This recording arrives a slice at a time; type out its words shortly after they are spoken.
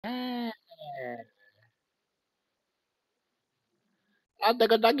I'm the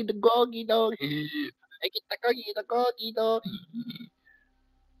doggy, the doggy dog. I get the doggy dog.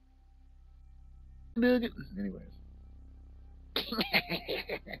 Anyways.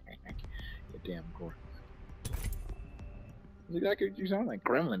 You damn gore. Exactly what you sound like,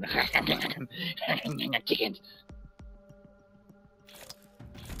 Gremlin. Chickens.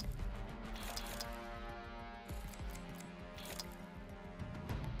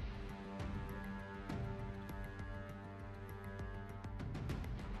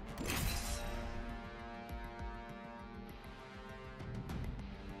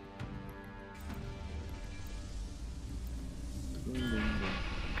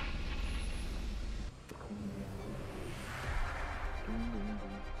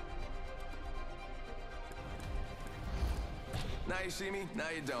 Now you see me, now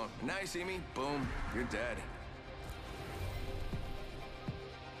you don't. Now you see me, boom, you're dead.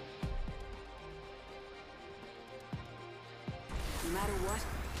 No matter what,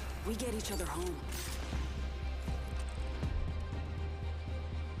 we get each other home.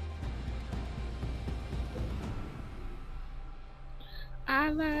 I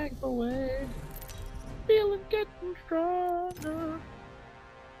like the way feeling getting stronger.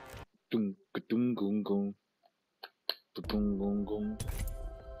 Dum dum gum gum. Dum gum gum.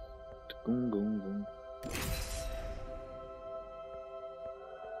 Dum gum gum.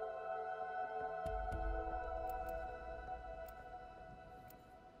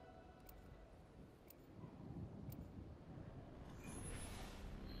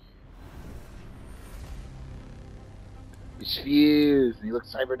 He's fused and he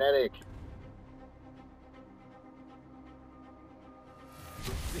looks cybernetic.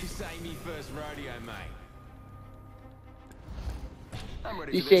 This ain't me first rodeo, mate. I'm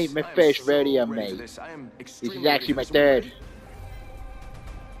ready This for this. ain't my I am first so rodeo, ready for mate. this. I am This extremely is ready actually for my this. third.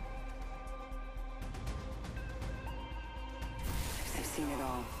 I've seen it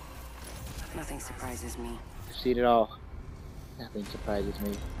all. Nothing surprises me. I've seen it all. Nothing surprises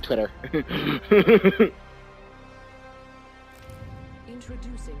me. Twitter.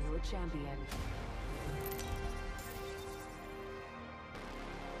 Introducing your champion.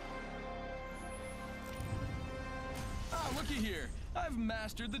 Ah, looky here. I've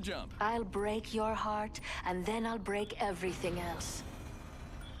mastered the jump. I'll break your heart, and then I'll break everything else.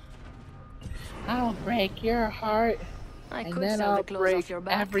 I'll break your heart. I And could then sell I'll the clothes break off your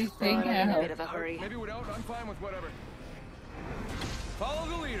back, everything but I'm in a else. bit of a hurry. Maybe we don't. I'm fine with whatever. Follow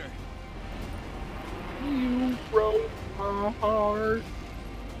the leader. You broke my heart.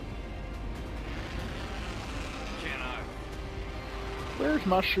 Can I? Where's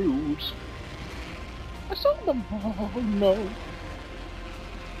my shoes? I saw them. Oh no.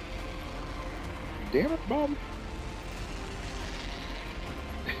 Damn it, Bob.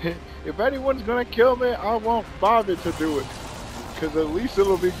 If anyone's gonna kill me, I won't bother to do it. Cause at least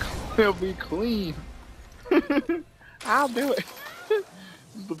it'll be clean. I'll do it.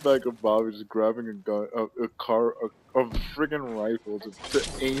 Just the fact of Bobby just grabbing a gun, a friggin' rifle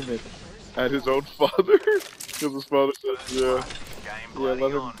to aim it at his own father. Because his father says, yeah,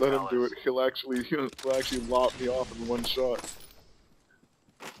 let him do it. He'll actually lop me off in one shot.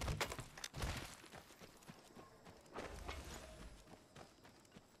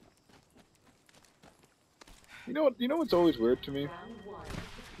 You know what's always weird to me?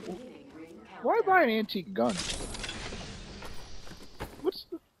 Why buy an antique gun? What's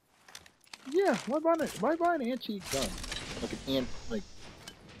the... Yeah, why buy an antique gun? Like an like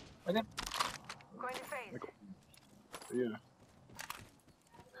that. Going to phase. Like, yeah.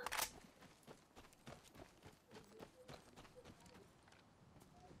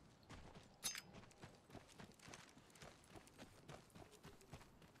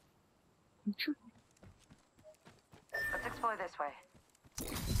 Sure. Let's explore this way.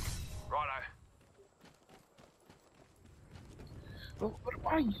 Righto. Well,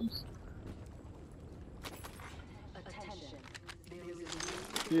 why use?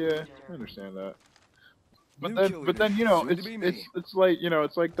 Yeah, I understand that. But then you know it's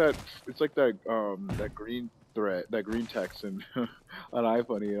like that green thread, that green text in on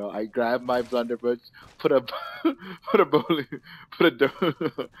iPhone. You know, I grab my blunderbuss, put a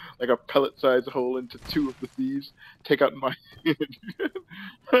like a pellet sized hole into two of the thieves, take out my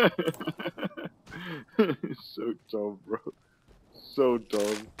It's so dumb, bro. So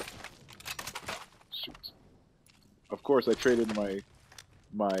dumb. Shoot. Of course, I traded my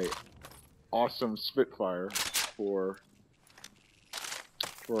awesome Spitfire for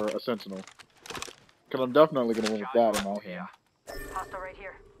a Sentinel. Because I'm definitely going to win with that in my hand. Hostile right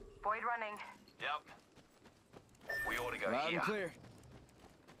here. Void running. Yep. We ought to go loud and clear.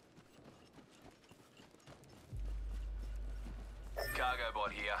 cargo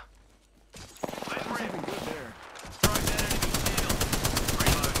bot here. Let's Something good there. throw down enemy shield.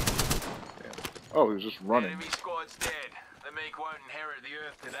 Reload. Oh, he was just running. Enemy squad's dead. The meek won't inherit the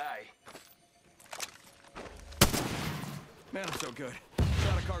earth today. Man, I'm so good.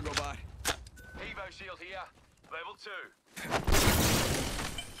 Shot a cargo bot. Evo shield here. Level 2.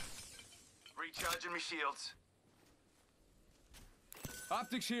 Recharging my shields.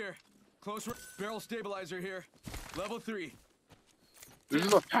 Optics here. Barrel stabilizer here. Level 3. This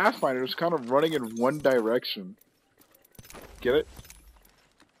is a Pathfinder. It's kind of running in one direction. Get it?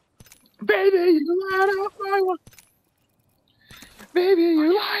 Baby, you light up my one. Baby,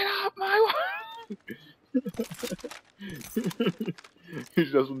 you light up my one.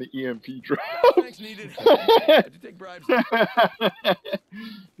 He's just when the EMP drops. Thanks needed. Had to take bribes. Baby,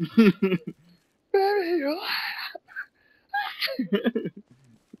 you light up.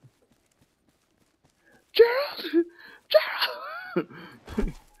 Gerald! Gerald!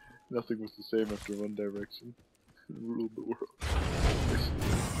 Nothing was the same after One Direction. Ruled the world.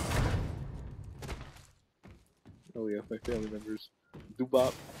 Oh yeah, my family members.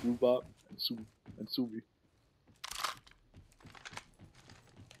 Dubop, Rubop, and Subi.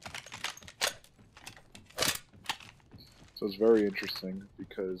 So it's very interesting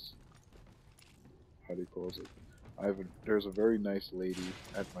because, how do you close it? There's a very nice lady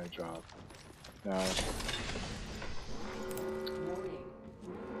at my job. Now,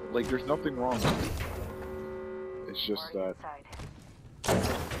 like, there's nothing wrong with it. It's just that,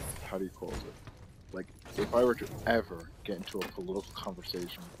 how do you close it? Like, if I were to ever get into a political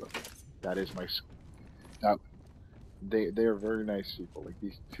conversation with them, that is my, they are very nice people. Like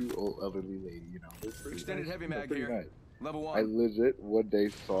these two old elderly ladies, you know, they're pretty Extended nice, heavy they're mag pretty here. nice. Level 1. I legit one day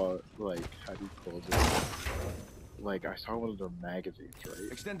saw, like, how do you call it? Like, I saw one of their magazines,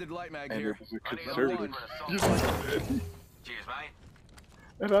 right? Extended light mag And here. it was a I need conservative. one. Cheers, mate.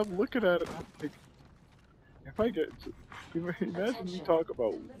 And I'm looking at it, I'm like, if I get to, imagine me talk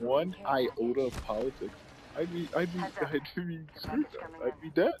about one iota of politics, I'd be screwed. I'd be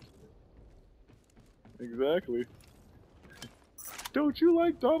dead. Exactly. Don't you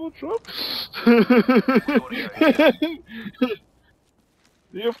like Donald Trump?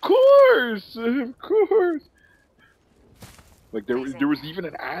 Yeah, of course, of course. Like there was even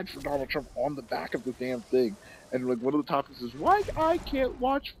an ad for Donald Trump on the back of the damn thing, and like one of the topics is why I can't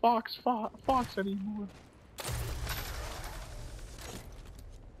watch Fox anymore.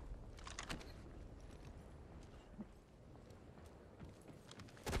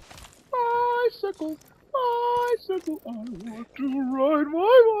 Bicycle, bicycle, I want to ride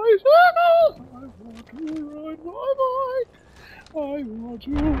my bicycle. I want to ride my bike. I want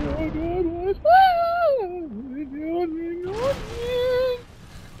to ride my bicycle.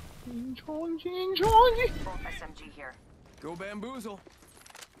 Full SMG here. Go bamboozle.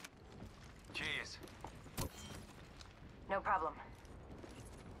 Cheers. No problem.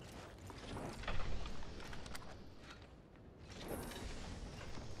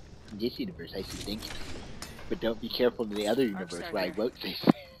 In this universe, I see things, but don't be careful in the other universe where I won't say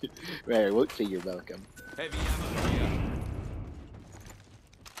where I won't say you're welcome. Heavy ammo here.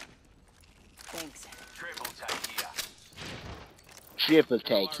 Thanks. Triple take here. Triple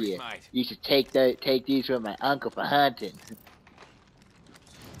take here. Mate. You should take these from my uncle for hunting.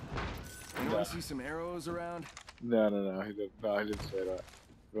 Anyone see some arrows around? No, he didn't. No, I didn't say that.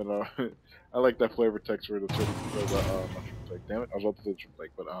 But I like that flavor text where the damn it, I was about to say triple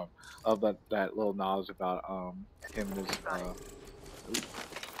take, but of that little knowledge about him and his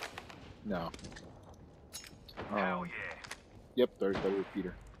no. Hell yeah. Yep, there's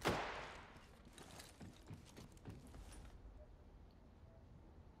Peter.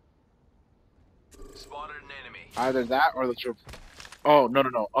 Spotted an enemy. Either that or the triple. Oh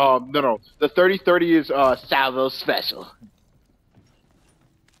no. The 30-30 is Salvo special.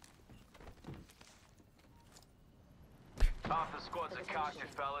 Half the squad's are carted,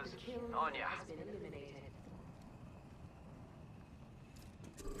 fellas. On ya.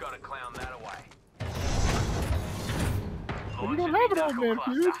 Gotta clown that away. You don't have it on, man,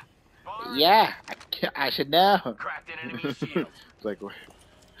 Peter. Yeah, I should know. Cracked an enemy shield. It's like, wait.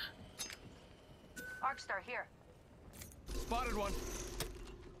 Arcstar here. Spotted one.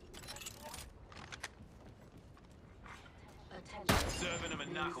 Serving him a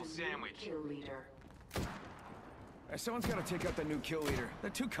knuckle sandwich. Kill leader. Hey, someone's got to take out that new kill leader. They're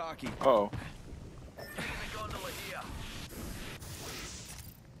too cocky. Oh. Enemy gondola here.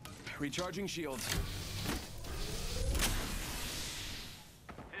 Recharging shields.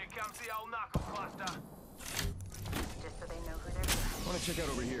 Here comes the old knuckle cluster. Just so they know who they're doing. I want to check out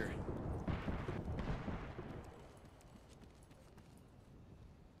over here.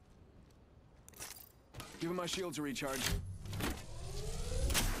 Giving my shields a recharge.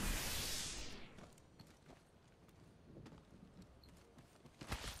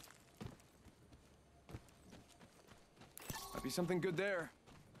 Might be something good there.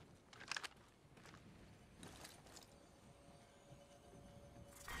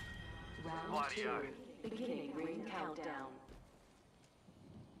 Round 2. Beginning ring countdown.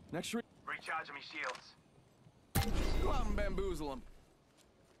 Next ring. Recharging me shields. Go out and bamboozle them.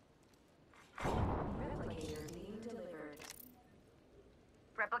 Replicator being delivered.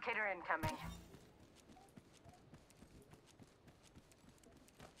 Replicator incoming.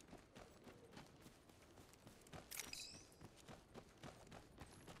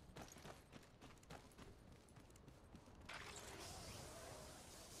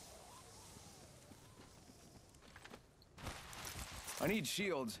 I need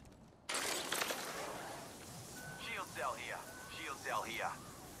shields. Shield cell here. Shield cell here.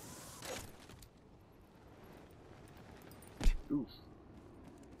 Oof.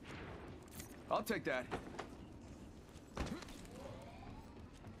 I'll take that.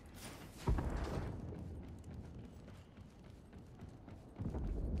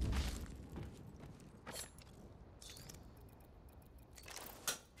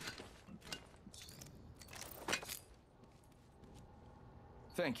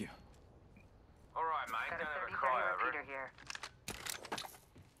 Thank you. All right, mate. Got Don't a have a 30-30 cry over it. repeater here.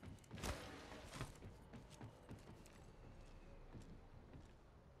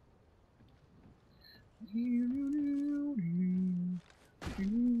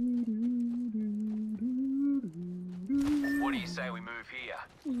 What do you say we move here?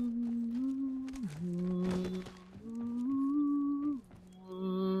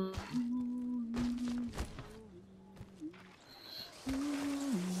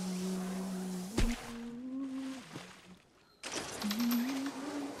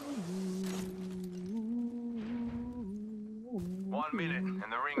 One minute, and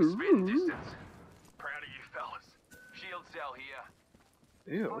the ring's spitting distance. Proud of you fellas. Shield cell here.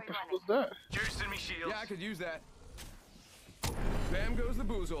 Ew, what the hell was that? Juicing me shields. Yeah, I could use that. Bam goes the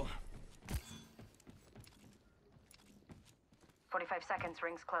boozle. 45 seconds,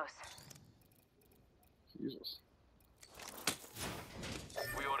 ring's close. Jesus.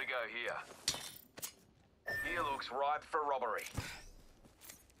 We ought to go here. Here looks ripe for robbery.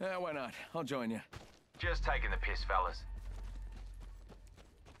 Yeah, why not? I'll join you. Just taking the piss, fellas.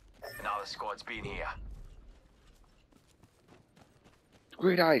 Another squad's been here.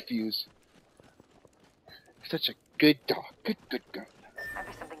 Great eye, Fuse. Such a good dog. Good girl. Might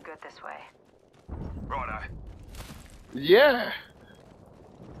be something good this way. Righto. Yeah.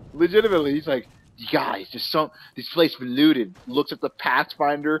 Legitimately, he's like, guys, this place been looted. Looks at the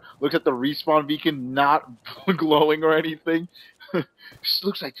Pathfinder, looks at the respawn beacon, not glowing or anything. Just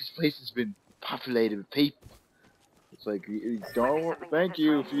looks like this place has been populated with people. It's like, don't, thank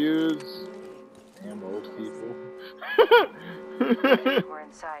you, Fuse. Damn old people. We're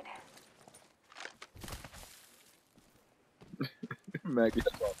inside. Maggie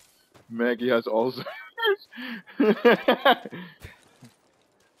has Alzheimer's. Another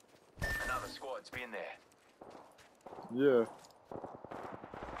squad's been there. Yeah.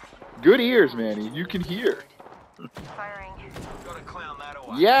 Good ears, Manny. You can hear. Firing. Gotta clown that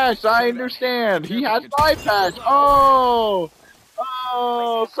away. Yes, I understand. He has bypass. Oh!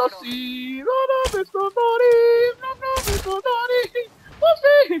 Oh, sussy. No, no, Mr. Naughty. No, no, Mr. Naughty.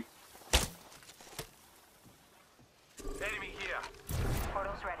 Pussy. Enemy here.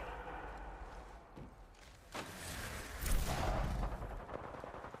 Portal's ready.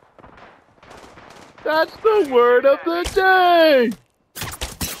 That's the word of the day.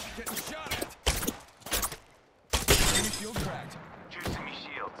 Getting shot at. Enemy shield cracked. Juicing me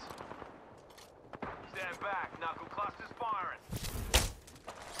shields. Stand back. Knuckle clusters firing.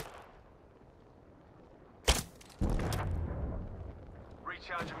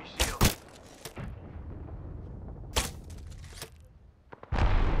 Recharging me shields.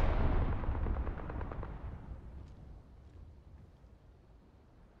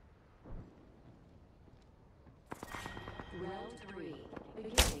 Round 3.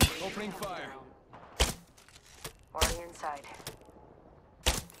 Beginning ring Opening fire. countdown. Already inside.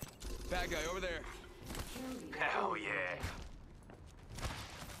 Bad guy over there. Hell yeah.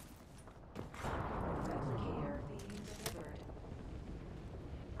 Replicator being delivered.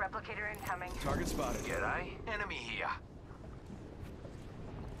 Replicator incoming. Target spotted. G'day. Enemy here.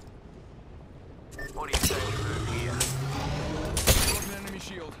 What do you say we move here? Broken enemy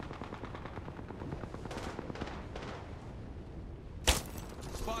shield.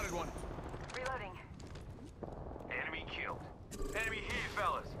 Spotted one. Reloading. Enemy killed. Enemy here,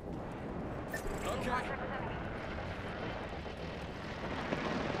 fellas. Okay.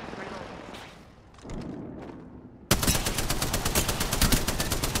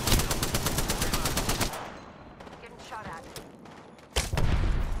 Getting shot at.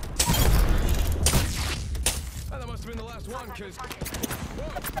 Oh, that must have been the last one, cause... Whoa,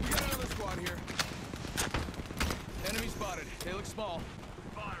 we got another squad here. Enemy spotted. They look small.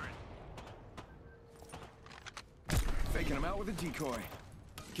 Firing. Faking them out with a decoy.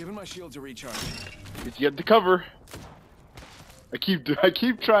 Giving my shields a recharge. It's yet to cover. I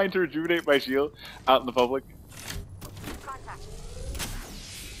keep trying to rejuvenate my shield out in the public. Contact.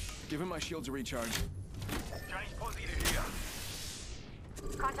 Giving my shields a recharge. Change posse to here.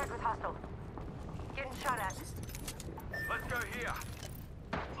 Contact with hostile. Getting shot at. Let's go here.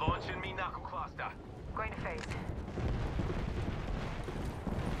 Launching me knuckle cluster. Going to phase.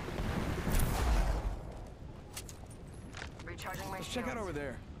 Recharging my Let's shields. check out over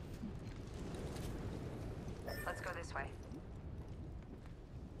there. Let's go this way.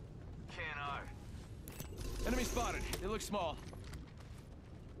 Cano. Enemy spotted. They look small.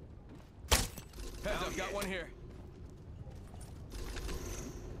 Heads up, got one here.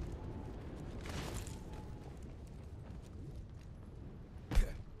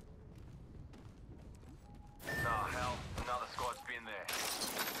 Oh, hell. Another squad's been there.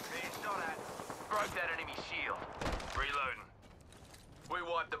 Being shot at. Broke that enemy shield. Reloading. We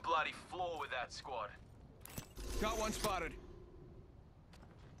wiped the bloody floor with that squad. Got one spotted.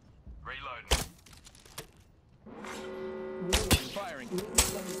 Reloading. Firing.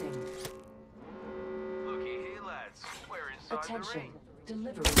 Looky here, lads. We're inside the Attention. ring.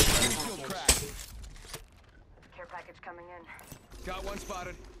 Delivery Shield package. cracked. Care package coming in. Got one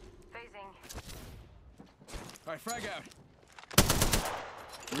spotted. Phasing. All right, frag out.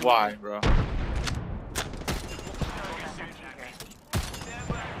 Why, bro? Stand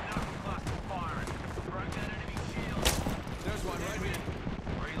back, knuckle cluster firing. Broke that enemy shield. There's one right here.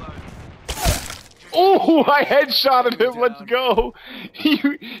 Reloading. Oh, I headshotted him. Let's go.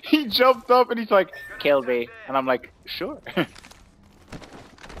 He jumped up and he's like, "Kill me," and I'm like, "Sure."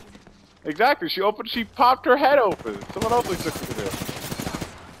 Exactly. She popped her head open. Someone else looks like to do.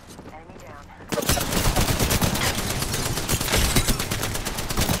 Enemy down.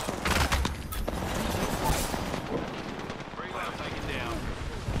 Reload taken down.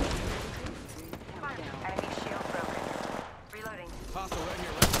 Enemy shield broken. Reloading. Hostile right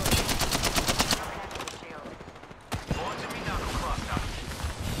here. Left side. Broken enemy shield. Launching me knuckle cluster.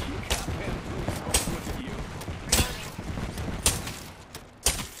 Man, what's it, you? Reloading.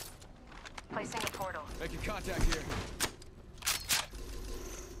 Placing a portal. Making contact here.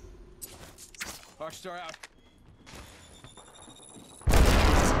 Arcstar out.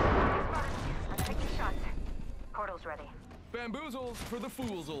 I'm taking shots. Portal's ready. Bamboozles for the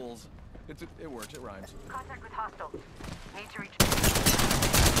foolsels. It works. It rhymes. Contact with hostile. Need to reach.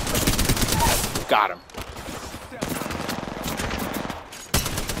 Got him.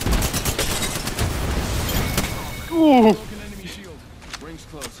 Ooh. Broken enemy shield. Rings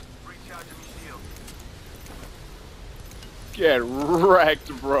close. Recharging me shield. Get wrecked,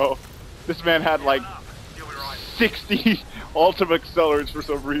 bro. This man had like Up. You'll be right. 60 ultimate accelerators for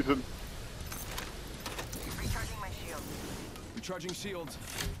some reason. Recharging my shield. Recharging shields.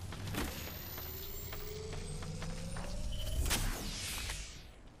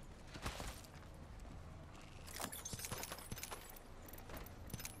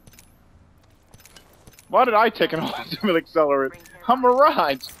 Why did I take an ultimate accelerant? I'm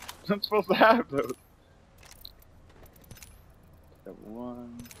Mirage. I'm supposed to have those. Got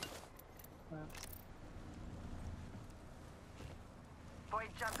one. Void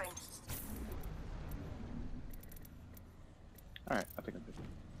jumping. Alright, I think I'm good.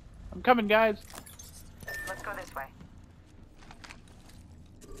 I'm coming, guys. Let's go this way.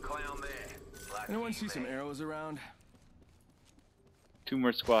 Clown there. Black Anyone key see some there. arrows around? 2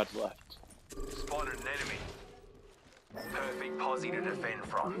 more squads left. Spotted an enemy. Perfect posse to defend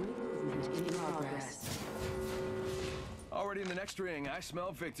from. Movement in progress. Already in the next ring. I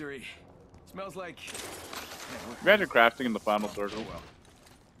smell victory. Smells like... Imagine crafting in the final circle. Well.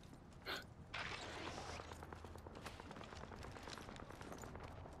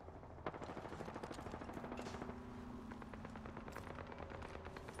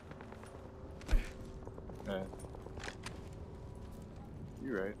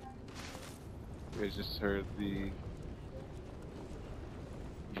 You're right. You guys just heard the... You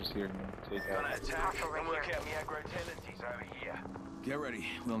just hear me take out... Gonna attack and work out my aggro tendencies over here. Get ready.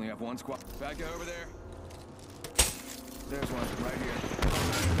 We only have one squad. Back over there. There's one right here.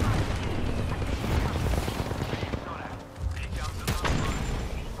 Here comes another one.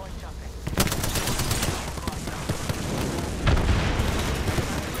 Void jumping.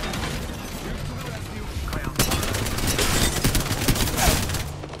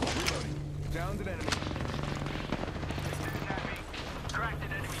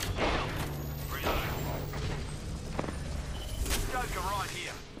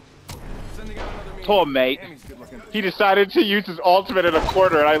 Poor mate. Damn, he's good looking. He decided to use his ultimate in a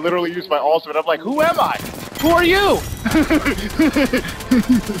corner, and I literally used my ultimate. I'm like, who am I? Who are you?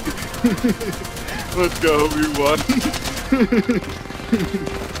 Let's go, we won.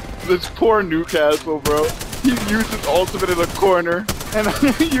 This poor Newcastle, bro. He used his ultimate in a corner, and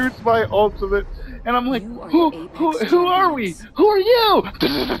I used my ultimate, and I'm like, who are we? Who are you?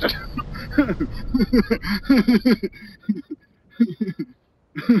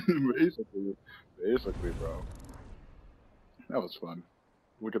 Basically, bro. That was fun.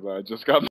 Look at that, I just got